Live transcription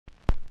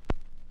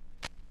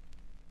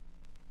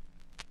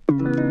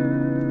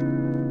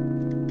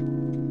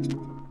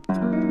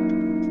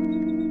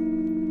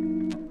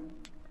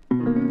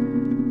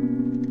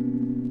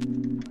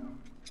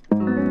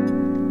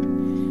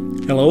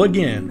Hello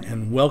again,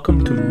 and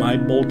welcome to My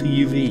Bolty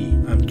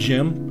UV. I'm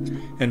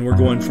Jim, and we're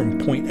going from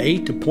point A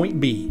to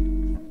point B.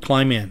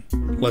 Climb in.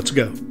 Let's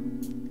go.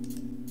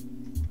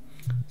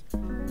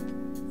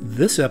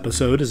 This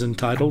episode is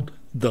entitled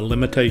The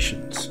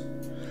Limitations.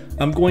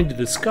 I'm going to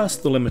discuss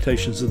the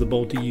limitations of the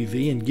Bolty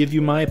UV and give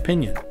you my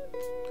opinion.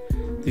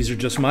 These are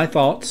just my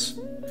thoughts.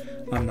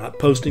 I'm not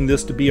posting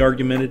this to be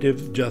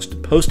argumentative,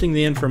 just posting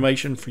the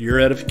information for your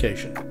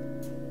edification.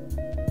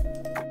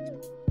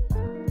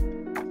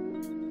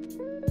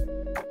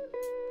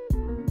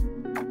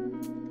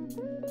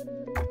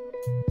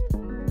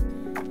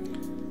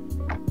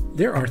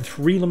 There are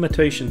three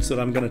limitations that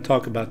I'm going to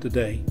talk about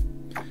today.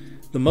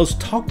 The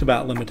most talked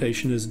about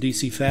limitation is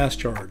DC fast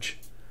charge.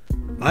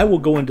 I will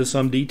go into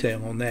some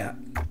detail on that.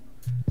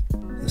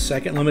 The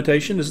second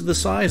limitation is the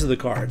size of the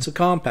car. It's a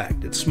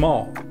compact, it's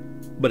small,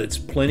 but it's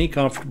plenty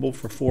comfortable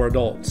for 4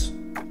 adults.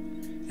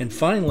 And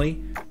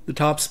finally, the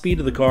top speed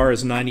of the car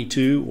is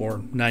 92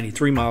 or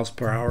 93 miles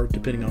per hour,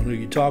 depending on who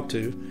you talk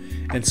to,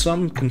 and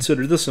some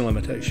consider this a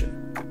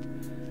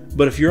limitation.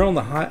 But if you're on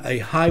a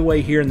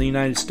highway here in the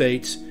United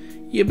States,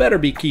 you better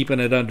be keeping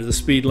it under the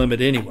speed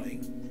limit anyway.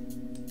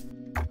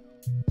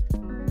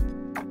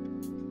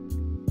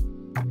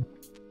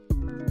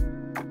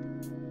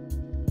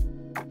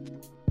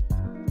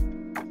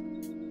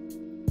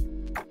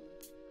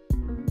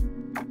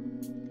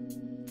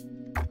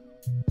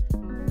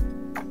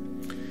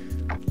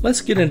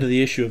 Let's get into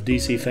the issue of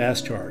DC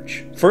fast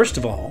charge. First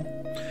of all,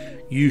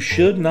 you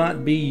should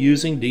not be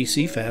using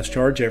DC fast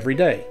charge every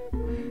day.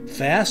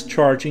 Fast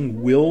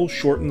charging will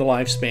shorten the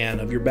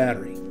lifespan of your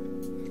battery.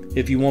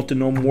 If you want to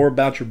know more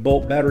about your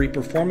Bolt battery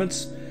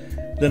performance,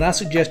 then I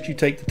suggest you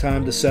take the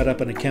time to set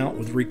up an account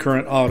with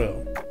Recurrent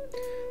Auto.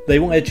 They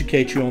will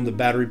educate you on the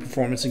battery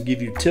performance and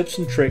give you tips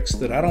and tricks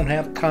that I don't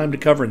have time to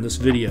cover in this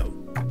video.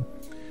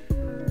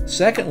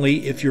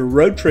 Secondly, if you're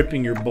road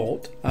tripping your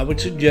Bolt, I would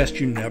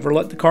suggest you never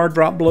let the car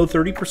drop below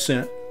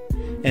 30%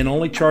 and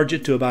only charge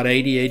it to about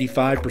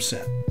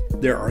 80-85%.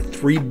 There are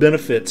 3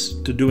 benefits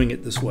to doing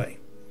it this way.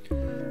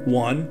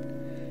 1.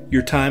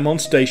 Your time on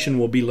station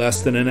will be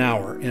less than an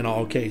hour in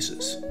all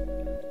cases.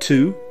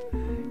 2.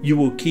 You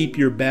will keep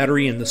your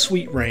battery in the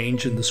sweet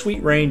range, and the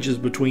sweet range is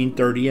between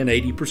 30 and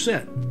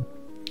 80%.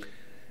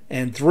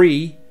 And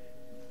 3.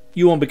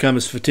 You won't become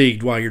as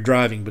fatigued while you're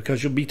driving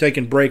because you'll be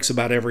taking breaks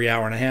about every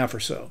hour and a half or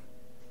so.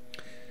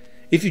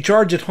 If you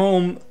charge at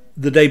home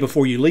the day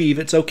before you leave,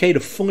 it's okay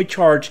to fully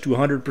charge to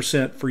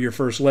 100% for your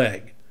first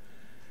leg.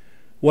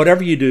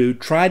 Whatever you do,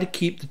 try to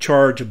keep the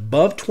charge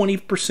above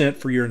 20%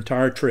 for your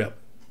entire trip.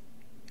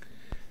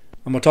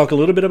 I'm going to talk a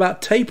little bit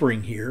about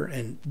tapering here,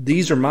 and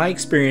these are my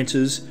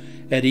experiences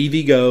at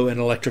EVgo and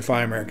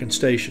Electrify American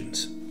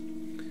stations.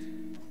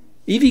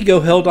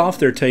 EVgo held off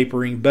their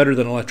tapering better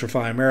than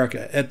Electrify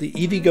America. At the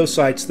EVgo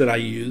sites that I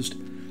used,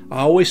 I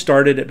always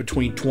started at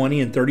between 20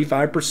 and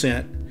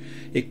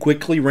 35%. It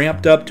quickly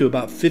ramped up to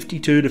about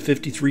 52 to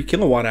 53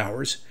 kilowatt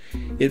hours.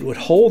 It would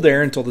hold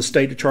there until the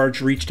state of charge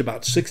reached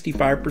about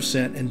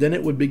 65%, and then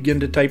it would begin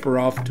to taper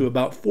off to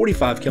about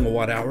 45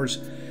 kilowatt hours.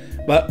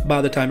 But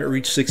by the time it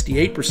reached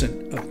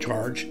 68% of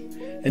charge,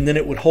 and then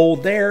it would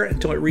hold there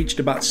until it reached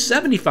about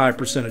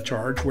 75% of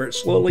charge, where it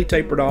slowly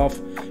tapered off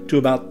to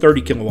about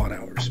 30 kilowatt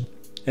hours,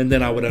 and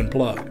then I would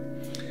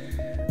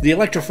unplug. The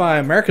Electrify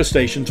America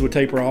stations would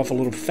taper off a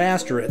little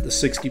faster at the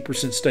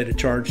 60% state of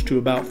charge to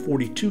about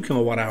 42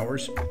 kilowatt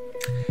hours,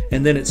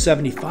 and then at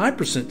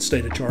 75%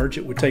 state of charge,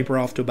 it would taper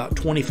off to about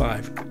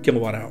 25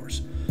 kilowatt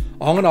hours.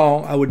 All in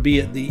all, I would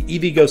be at the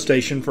EVgo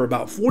station for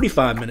about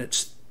 45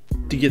 minutes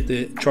to get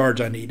the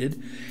charge I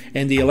needed,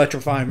 and the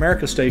Electrify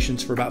America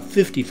stations for about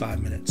 55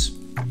 minutes.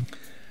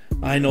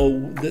 I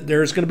know that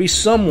there's going to be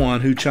someone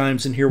who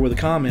chimes in here with a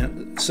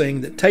comment saying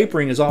that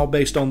tapering is all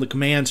based on the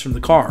commands from the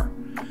car.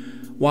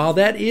 While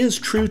that is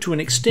true to an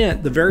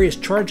extent, the various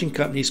charging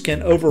companies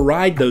can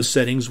override those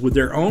settings with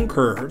their own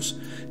curves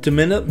to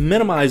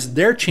minimize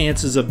their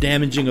chances of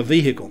damaging a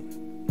vehicle.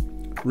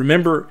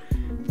 Remember,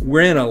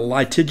 we're in a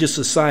litigious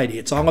society.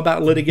 It's all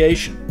about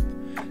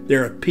litigation.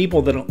 There are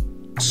people that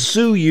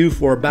sue you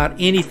for about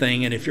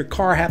anything, and if your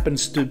car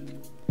happens to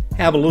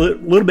have a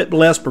little bit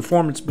less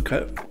performance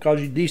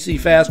because you DC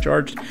fast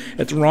charged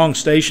at the wrong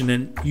station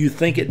and you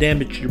think it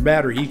damaged your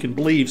battery, you can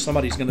believe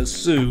somebody's going to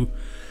sue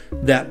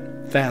that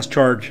fast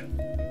charge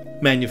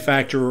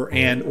manufacturer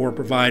and or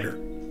provider.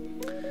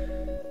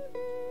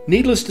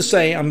 Needless to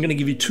say, I'm going to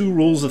give you 2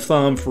 rules of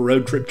thumb for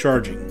road trip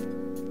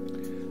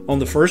charging. On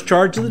the first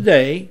charge of the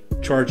day,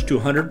 charge to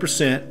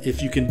 100%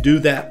 if you can do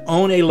that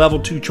on a level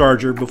 2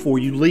 charger before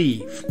you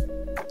leave.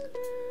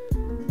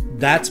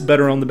 That's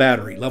better on the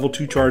battery. Level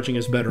 2 charging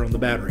is better on the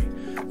battery.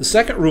 The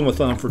second rule of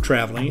thumb for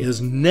traveling is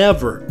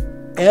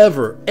never,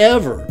 ever,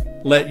 ever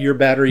let your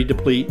battery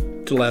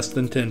deplete to less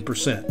than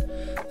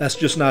 10%. That's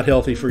just not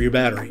healthy for your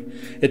battery.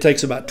 It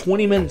takes about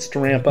 20 minutes to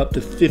ramp up to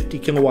 50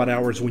 kilowatt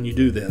hours when you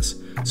do this.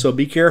 So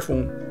be careful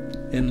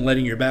in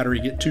letting your battery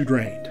get too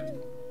drained.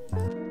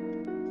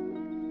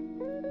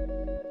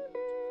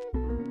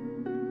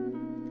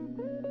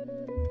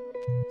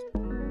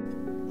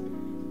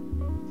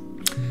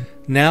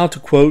 Now, to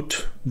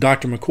quote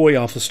Dr. McCoy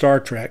off of Star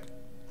Trek,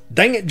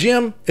 "Dang it,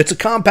 Jim, it's a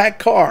compact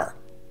car."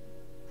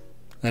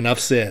 Enough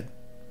said.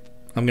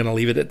 I'm going to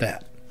leave it at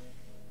that.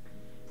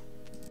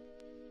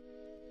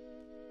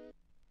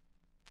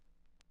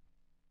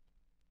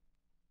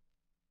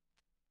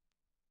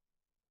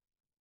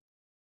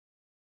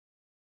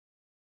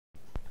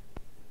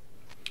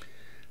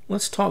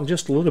 Let's talk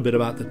just a little bit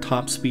about the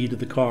top speed of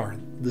the car.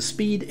 The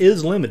speed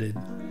is limited,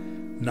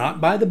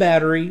 not by the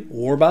battery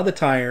or by the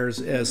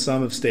tires, as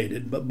some have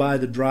stated, but by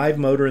the drive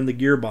motor and the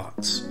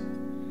gearbox.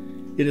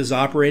 It is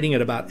operating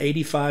at about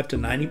 85 to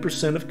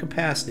 90% of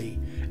capacity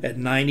at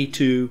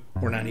 92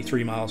 or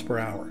 93 miles per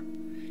hour.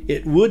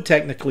 It would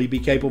technically be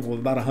capable of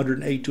about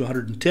 108 to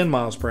 110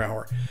 miles per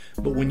hour,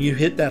 but when you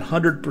hit that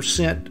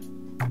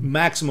 100%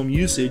 maximum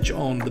usage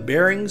on the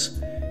bearings,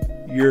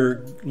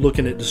 you're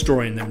looking at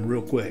destroying them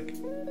real quick.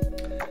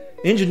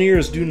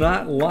 Engineers do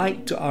not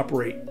like to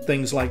operate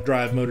things like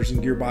drive motors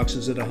and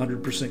gearboxes at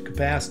 100%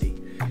 capacity.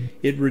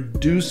 It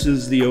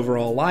reduces the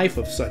overall life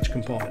of such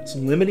components.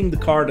 Limiting the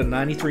car to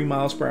 93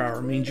 miles per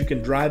hour means you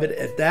can drive it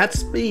at that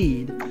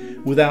speed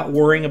without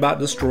worrying about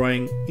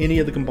destroying any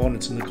of the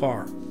components in the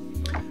car.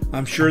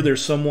 I'm sure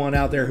there's someone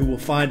out there who will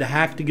find a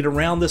hack to get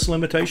around this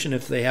limitation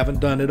if they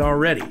haven't done it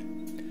already.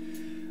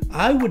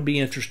 I would be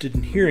interested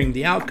in hearing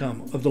the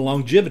outcome of the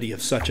longevity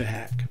of such a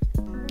hack.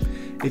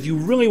 If you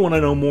really want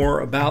to know more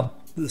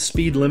about the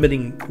speed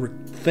limiting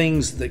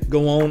things that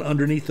go on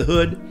underneath the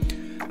hood,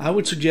 I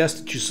would suggest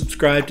that you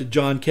subscribe to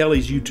John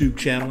Kelly's YouTube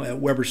channel at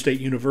Weber State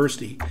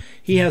University.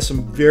 He has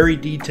some very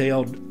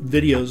detailed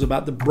videos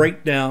about the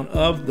breakdown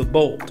of the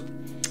bolt.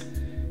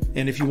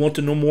 And if you want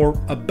to know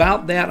more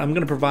about that, I'm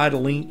going to provide a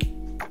link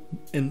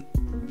in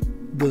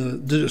the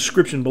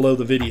description below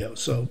the video.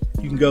 So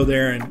you can go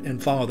there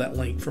and follow that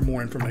link for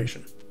more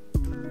information.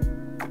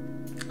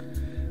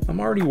 I'm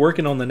already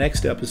working on the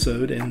next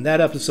episode. In that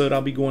episode,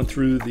 I'll be going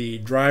through the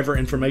driver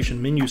information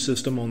menu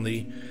system on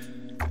the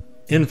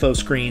info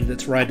screen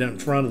that's right in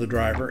front of the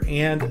driver,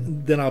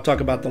 and then I'll talk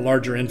about the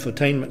larger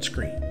infotainment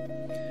screen.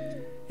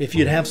 If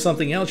you'd have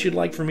something else you'd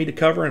like for me to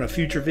cover in a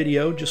future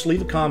video, just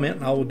leave a comment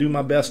and I will do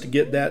my best to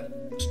get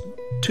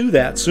to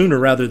that sooner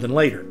rather than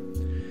later.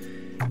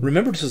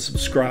 Remember to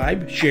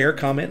subscribe, share,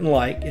 comment, and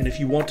like, and if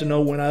you want to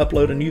know when I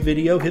upload a new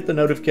video, hit the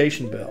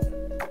notification bell.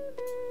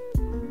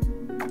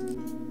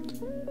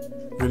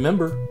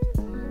 Remember,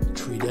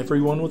 treat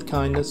everyone with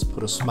kindness,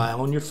 put a smile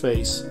on your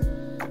face,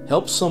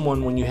 help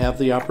someone when you have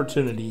the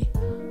opportunity,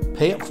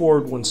 pay it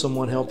forward when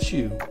someone helps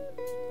you,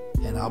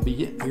 and I'll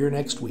be here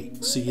next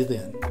week. See you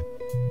then.